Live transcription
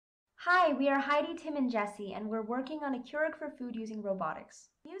Hi, we are Heidi, Tim, and Jesse, and we're working on a Keurig for food using robotics.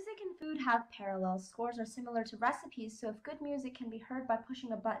 Music and food have parallels. Scores are similar to recipes, so if good music can be heard by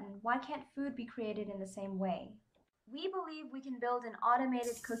pushing a button, why can't food be created in the same way? We believe we can build an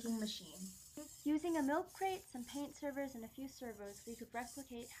automated cooking machine. Using a milk crate, some paint servers, and a few servos, we could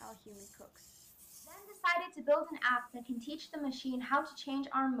replicate how a human cooks. Then decided to build an app that can teach the machine how to change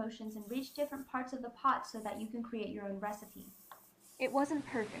arm motions and reach different parts of the pot so that you can create your own recipe. It wasn't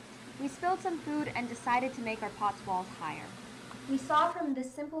perfect. We spilled some food and decided to make our pot's walls higher. We saw from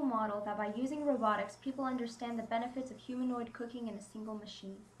this simple model that by using robotics, people understand the benefits of humanoid cooking in a single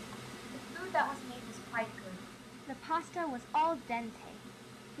machine. The food that was made was quite good. The pasta was al dente.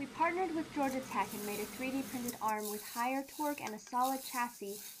 We partnered with Georgia Tech and made a 3D printed arm with higher torque and a solid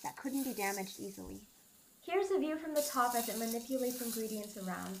chassis that couldn't be damaged easily. Here's a view from the top as it manipulates ingredients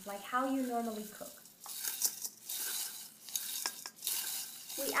around, like how you normally cook.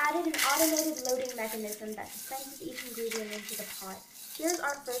 We added an automated loading mechanism that dispenses each ingredient into the pot. Here's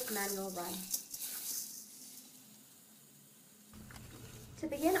our first manual run. To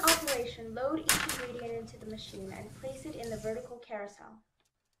begin operation, load each ingredient into the machine and place it in the vertical carousel.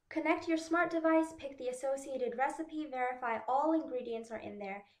 Connect your smart device, pick the associated recipe, verify all ingredients are in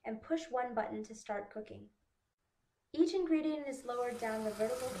there, and push one button to start cooking. Each ingredient is lowered down the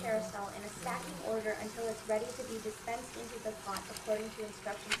vertical carousel in a stacking order until it's ready to be dispensed into the pot according to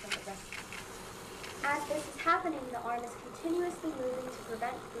instructions from the recipe. As this is happening, the arm is continuously moving to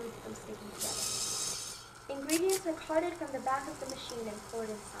prevent food from sticking together. Ingredients are carted from the back of the machine and poured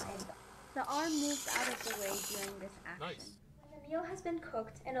inside. The arm moves out of the way during this action. Nice. When the meal has been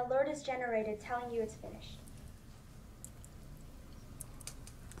cooked, an alert is generated telling you it's finished.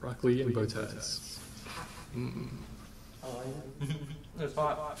 Broccoli and botas. Oh, yeah. It's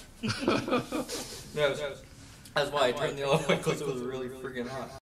hot. Yeah, that's why I turned the other way because it was really freaking hot.